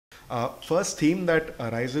First theme that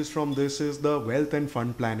arises from this is the wealth and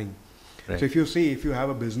fund planning. Right. So if you have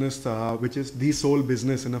a business which is the sole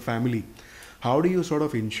business in a family, how do you sort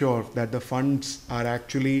of ensure that the funds are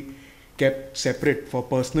actually kept separate for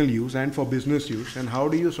personal use and for business use, and how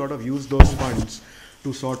do you sort of use those funds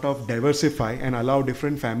to sort of diversify and allow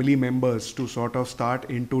different family members to sort of start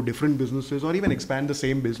into different businesses or even expand the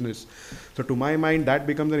same business? So to my mind, that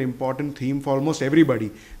becomes an important theme for almost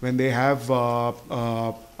everybody when they have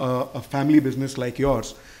a family business like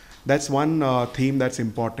yours. That's one theme that's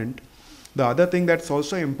important. The other thing that's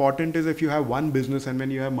also important is if you have one business and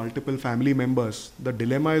when you have multiple family members, the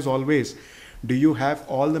dilemma is always, do you have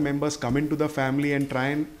all the members come into the family and try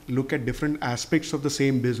and look at different aspects of the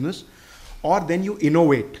same business, or then you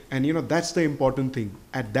innovate? And that's the important thing.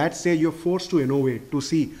 At that stage, you're forced to innovate, to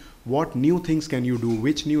see what new things can you do,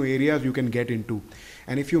 which new areas you can get into.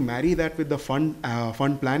 And if you marry that with the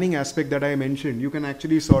fund planning aspect that I mentioned, you can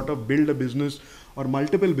actually sort of build a business or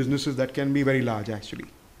multiple businesses that can be very large actually.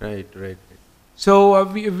 Right. So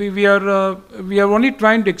we are only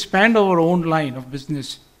trying to expand our own line of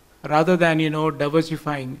business rather than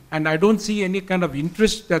diversifying. And I don't see any kind of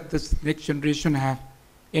interest that this next generation have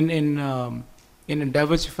in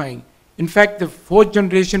diversifying. In fact, the fourth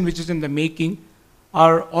generation, which is in the making,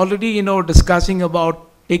 are already discussing about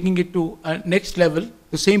taking it to a next level,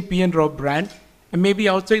 the same P&Rob brand, and maybe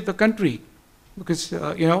outside the country, because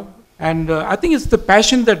And I think it's the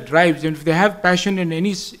passion that drives. And if they have passion in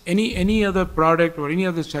any other product or any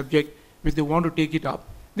other subject which they want to take it up,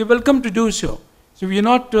 they're welcome to do so. So we're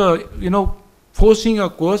not, forcing or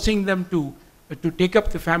coercing them to take up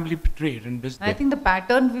the family trade and business. I think the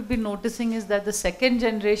pattern we've been noticing is that the second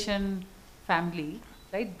generation family,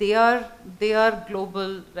 right? They are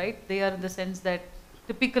global, right? They are in the sense that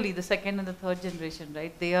typically the second and the third generation,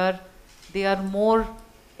 right? They are more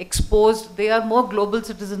exposed, they are more global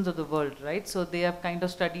citizens of the world, right? So they have kind of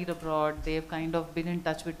studied abroad, they have kind of been in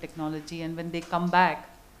touch with technology, and when they come back,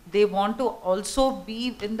 they want to also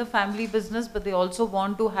be in the family business, but they also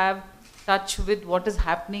want to have touch with what is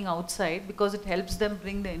happening outside, because it helps them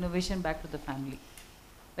bring the innovation back to the family,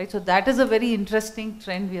 right? So that is a very interesting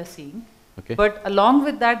trend we are seeing. Okay. But along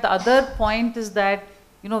with that, the other point is that,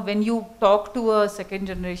 when you talk to a second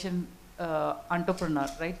generation entrepreneur,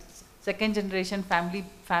 right? Second generation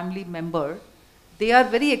family member, they are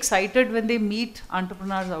very excited when they meet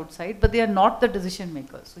entrepreneurs outside, but they are not the decision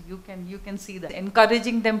makers. So you can see that.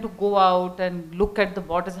 Encouraging them to go out and look at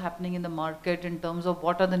what is happening in the market in terms of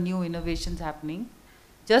what are the new innovations happening,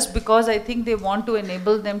 just because I think they want to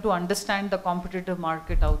enable them to understand the competitive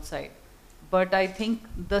market outside. But I think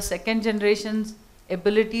the second generation's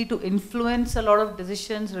ability to influence a lot of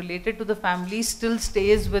decisions related to the family still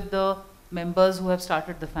stays with the members who have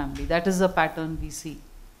started the family. That is a pattern we see,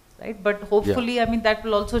 right? But hopefully, I mean, that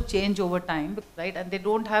will also change over time, right? And they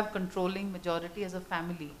don't have controlling majority as a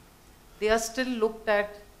family. They are still looked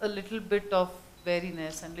at a little bit of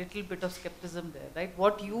wariness and little bit of skepticism there, right?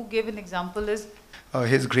 What you gave an example is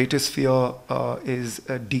his greatest fear is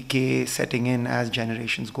decay setting in as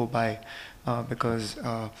generations go by, because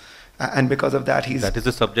of that that is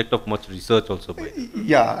the subject of much research also.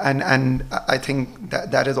 Yeah, and I think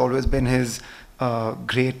that has always been his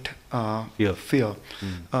great fear.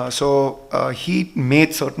 So he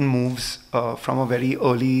made certain moves from a very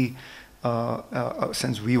early,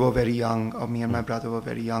 since we were very young, or me and my brother were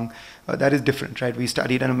very young. That is different, right? We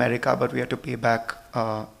studied in America, but we had to pay back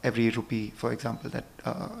every rupee, for example, that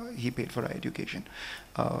he paid for our education.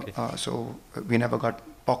 So we never got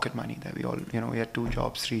pocket money there. We all, we had 2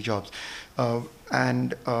 jobs, 3 jobs.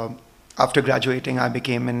 And after graduating, I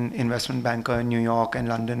became an investment banker in New York and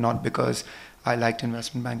London, not because I liked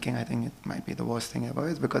investment banking. I think it might be the worst thing ever.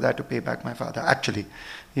 It's because I had to pay back my father. Actually,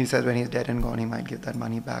 he said when he's dead and gone, he might give that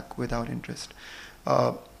money back without interest.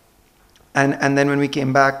 And then when we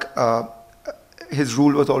came back, his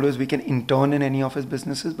rule was always we can intern in any of his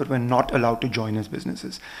businesses, but we're not allowed to join his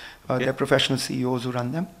businesses. They're professional CEOs who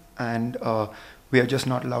run them, and we are just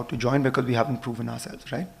not allowed to join because we haven't proven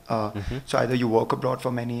ourselves, right? So either you work abroad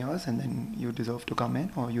for many years and then you deserve to come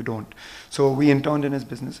in, or you don't. So we interned in his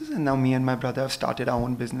businesses, and now me and my brother have started our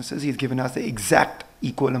own businesses. He's given us the exact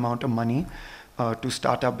equal amount of money to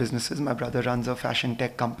start our businesses. My brother runs a fashion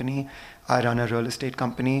tech company. I run a real estate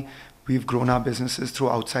company. We've grown our businesses through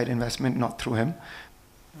outside investment, not through him.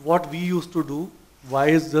 What we used to do,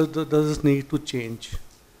 why does this need to change?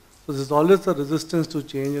 So there's always a resistance to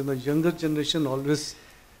change, and the younger generation always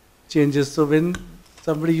changes. So when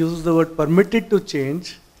somebody uses the word permitted to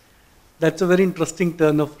change, that's a very interesting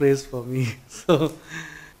turn of phrase for me. So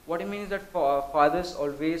what I mean is that fathers,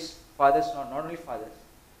 not only fathers,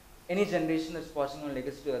 any generation that's passing on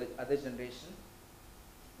legacy to other generation,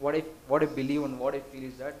 what I believe and what I feel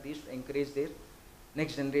is that they should encourage their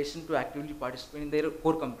next generation to actively participate in their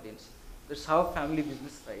core competency. That's how family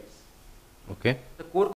business thrives. Okay. The core